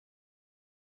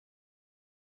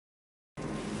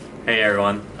Hey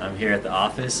everyone, I'm here at the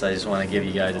office. I just want to give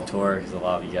you guys a tour because a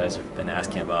lot of you guys have been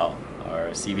asking about our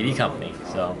CBD company.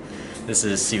 So this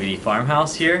is CBD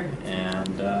Farmhouse here,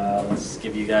 and let's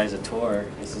give you guys a tour.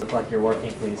 This looks like you're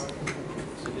working, please.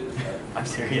 I'm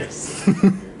serious.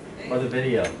 For the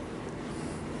video.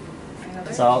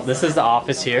 So this is the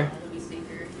office here,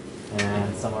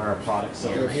 and some of our products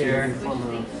over here.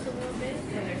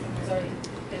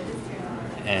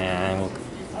 And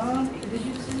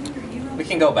we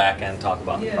can go back and talk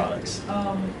about the products.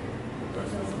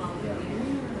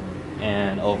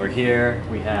 And over here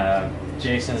we have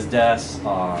Jason's desk,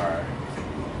 our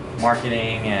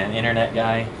marketing and internet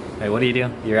guy. Hey, what do you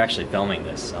do? You're actually filming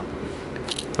this, so.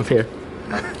 I'm here.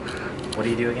 What do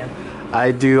you do again?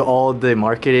 I do all the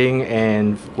marketing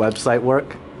and website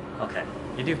work. Okay,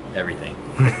 you do everything.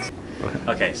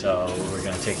 Okay, so we're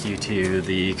gonna take you to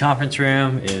the conference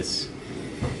room. It's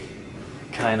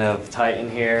kind of tight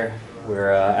in here.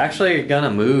 We're actually gonna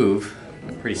move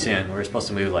pretty soon. We're supposed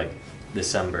to move like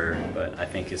December, but I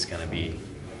think it's gonna be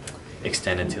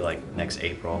extended to like next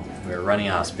April. We're running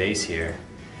out of space here.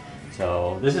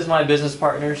 So this is my business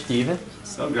partner, Steven.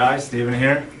 What's up guys, Steven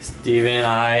here. Steven and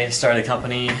I started a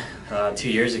company 2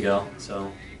 years ago,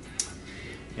 so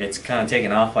it's kind of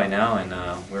taken off by now, and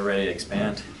we're ready to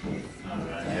expand.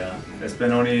 Alright. Yeah, it's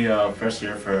been only first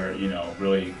year for, you know,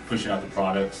 really pushing out the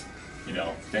products. You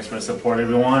know, thanks for the support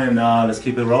everyone, and let's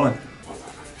keep it rolling.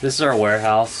 This is our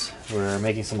warehouse. We're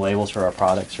making some labels for our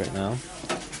products right now.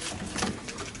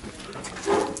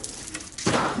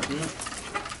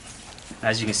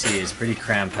 As you can see, it's pretty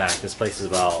cram-packed. This place is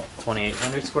about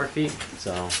 2,800 square feet,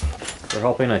 so we're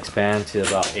hoping to expand to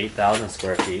about 8,000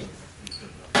 square feet.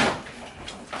 Are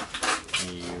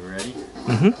you ready?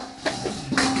 Mm-hmm.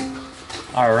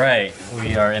 All right,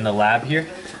 we are in the lab here.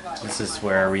 This is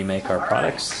where we make our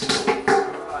products.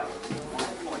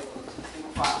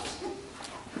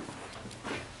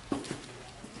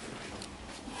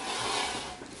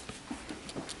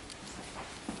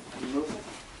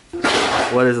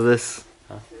 What is this?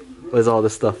 Huh? What is all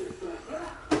this stuff?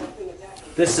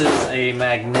 This is a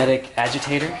magnetic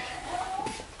agitator.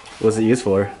 What's it used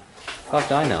for? Fuck,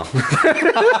 I know.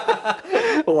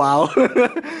 Wow.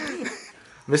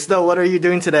 Mister, what are you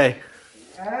doing today?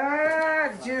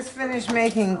 Just finished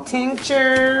making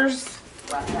tinctures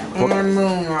and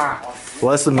moon rocks.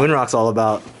 What's the moon rocks all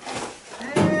about?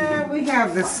 We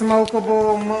have the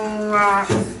smokable moon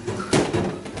rocks,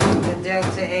 the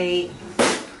Delta 8,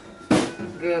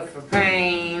 good for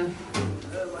pain,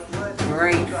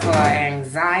 great for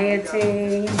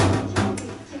anxiety,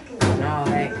 and all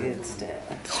that good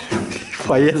stuff.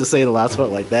 Why you have to say the last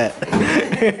part like that?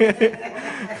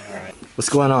 What's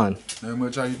going on? Not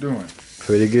much. How you doing?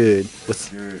 Pretty good. What's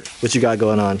Good. What you got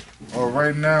going on? Oh,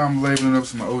 right now I'm labeling up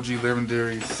some OG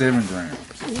Legendary 7 grams.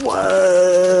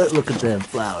 What? Look at them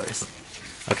flowers.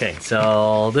 Okay,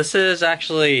 so this is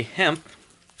actually hemp.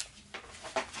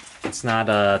 It's not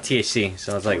THC,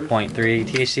 so it's like 0.3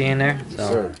 THC in there. So,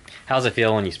 Sir. how does it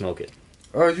feel when you smoke it?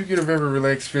 Oh, you get a very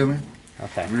relaxed feeling.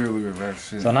 Okay. Really relaxed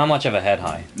feeling. So not much of a head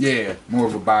high, Yeah, more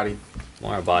of a body.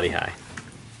 more a body high.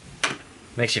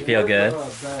 Makes you feel good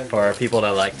for people that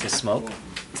like to smoke.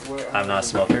 I'm not a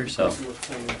smoker, so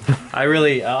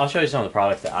I'll show you some of the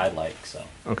products that I like. So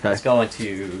Okay. let's go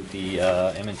into the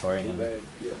inventory and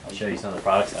I'll show you some of the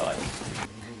products I like.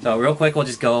 So real quick, we'll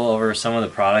just go over some of the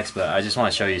products, but I just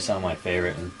want to show you some of my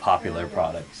favorite and popular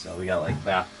products. So we got like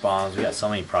bath bombs, we got so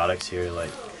many products here,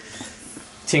 like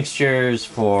tinctures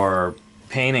for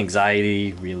pain,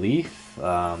 anxiety relief.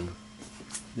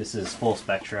 This is full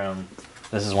spectrum.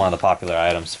 This is one of the popular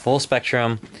items, full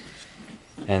spectrum,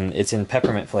 and it's in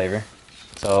peppermint flavor.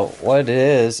 So what it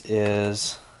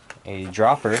is a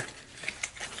dropper.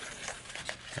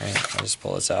 All right, I'll just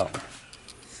pull this out.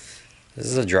 This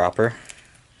is a dropper.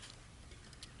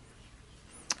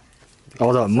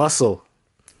 Oh, the muscle.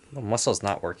 The muscle's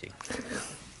not working.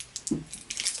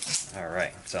 All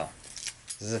right, so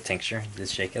this is a tincture.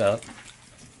 Just shake it up,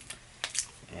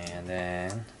 and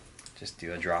then just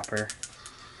do a dropper,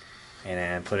 and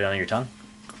then put it on your tongue,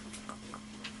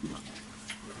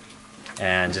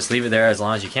 and just leave it there as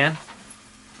long as you can,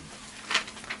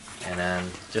 and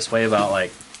then just wait about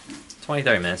like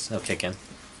 20-30 minutes. It'll kick in.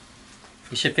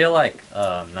 You should feel like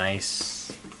a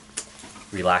nice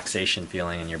relaxation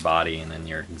feeling in your body, and then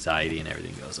your anxiety and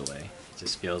everything goes away. It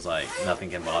just feels like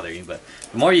nothing can bother you, but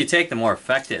the more you take, the more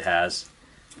effect it has.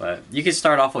 But you can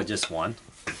start off with just one,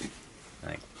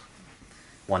 like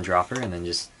one dropper, and then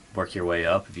just work your way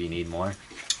up if you need more.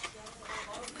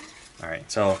 Alright,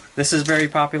 so this is very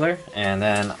popular, and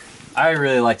then I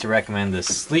really like to recommend the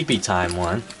sleepy time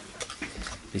one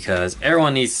because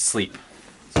everyone needs to sleep.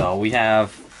 So we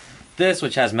have this,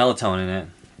 which has melatonin in it.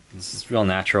 This is real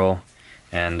natural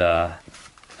and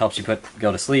helps you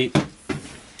go to sleep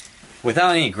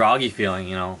without any groggy feeling,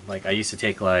 you know. Like I used to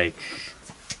take like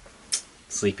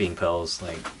sleeping pills,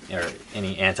 like, or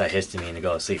any antihistamine to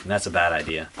go to sleep, and that's a bad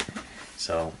idea.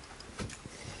 So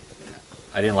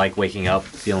I didn't like waking up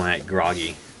feeling that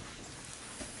groggy.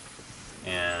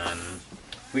 And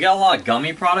we got a lot of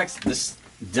gummy products. This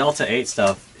Delta 8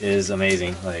 stuff is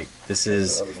amazing. Like, this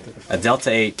is a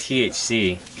Delta 8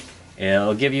 THC.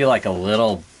 It'll give you like a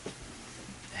little,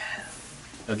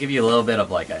 it'll give you a little bit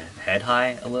of like a head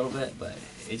high a little bit, but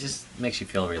it just makes you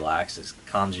feel relaxed. It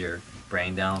calms your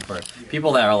brain down for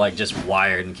people that are like just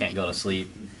wired and can't go to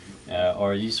sleep,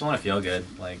 or you just want to feel good.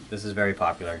 Like, this is very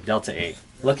popular. Delta 8.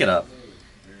 Look it up.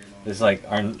 This is like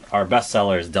our best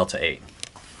seller is Delta 8.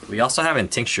 We also have it in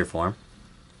tincture form.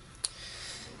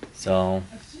 So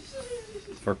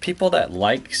for people that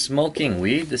like smoking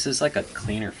weed, this is like a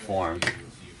cleaner form.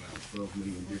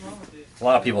 A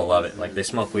lot of people love it. Like, they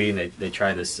smoke weed and they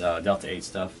try this Delta 8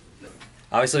 stuff.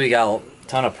 Obviously we got a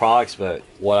ton of products, but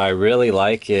what I really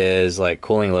like is like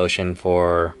cooling lotion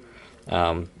for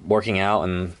working out,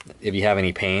 and if you have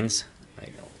any pains.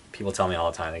 Like, people tell me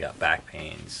all the time they got back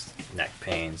pains, neck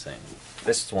pains, and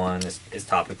this one is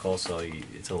topical, so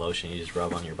it's a lotion you just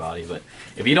rub on your body. But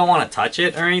if you don't want to touch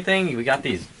it or anything, we got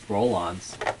these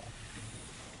roll-ons.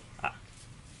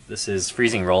 This is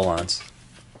freezing roll-ons.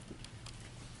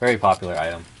 Very popular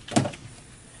item.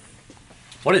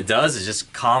 What it does is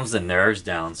just calms the nerves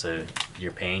down, so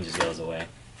your pain just goes away.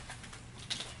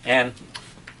 And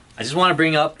I just want to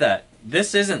bring up that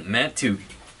this isn't meant to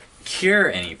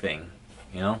cure anything,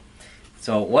 you know?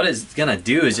 So what it's gonna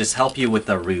do is just help you with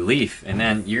the relief, and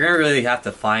then you're gonna really have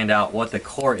to find out what the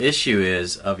core issue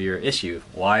is of your issue.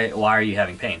 Why are you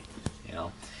having pain? You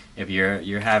know, if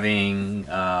you're having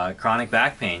chronic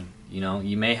back pain, you know,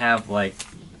 you may have like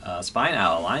spine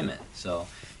out alignment. So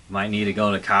you might need to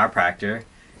go to a chiropractor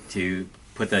to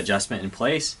put the adjustment in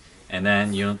place, and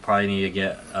then you probably need to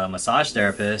get a massage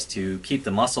therapist to keep the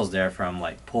muscles there from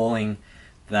like pulling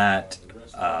that.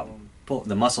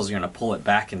 The muscles are going to pull it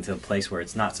back into a place where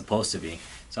it's not supposed to be.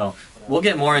 So we'll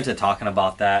get more into talking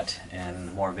about that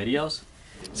in more videos.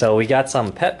 So we got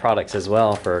some pet products as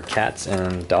well for cats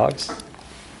and dogs.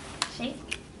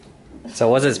 Shake. So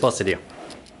what's it supposed to do?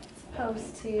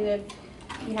 Supposed to, if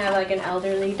you have like an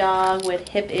elderly dog with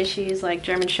hip issues like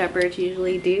German Shepherds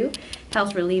usually do,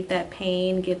 helps relieve that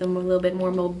pain, give them a little bit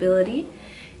more mobility,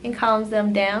 and calms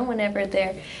them down whenever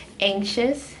they're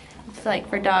anxious. It's like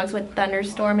for dogs with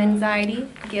thunderstorm anxiety,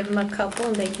 give them a couple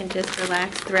and they can just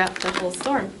relax throughout the whole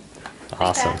storm.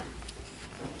 Awesome. Like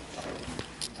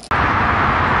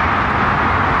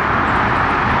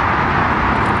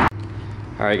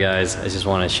Alright guys, I just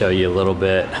want to show you a little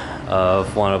bit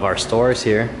of one of our stores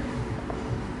here.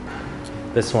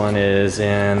 This one is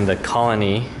in the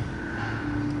Colony.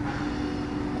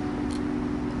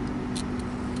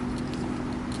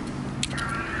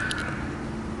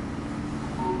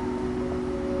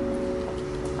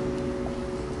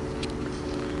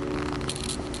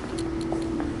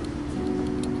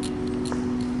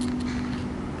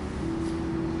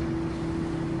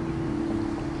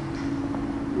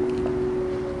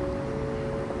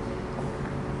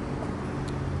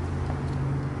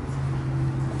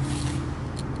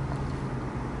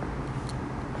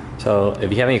 So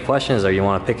if you have any questions or you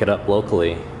want to pick it up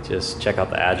locally, just check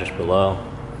out the address below.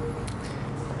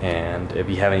 And if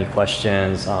you have any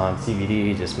questions on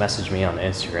CBD, just message me on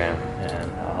Instagram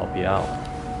and I'll help you out.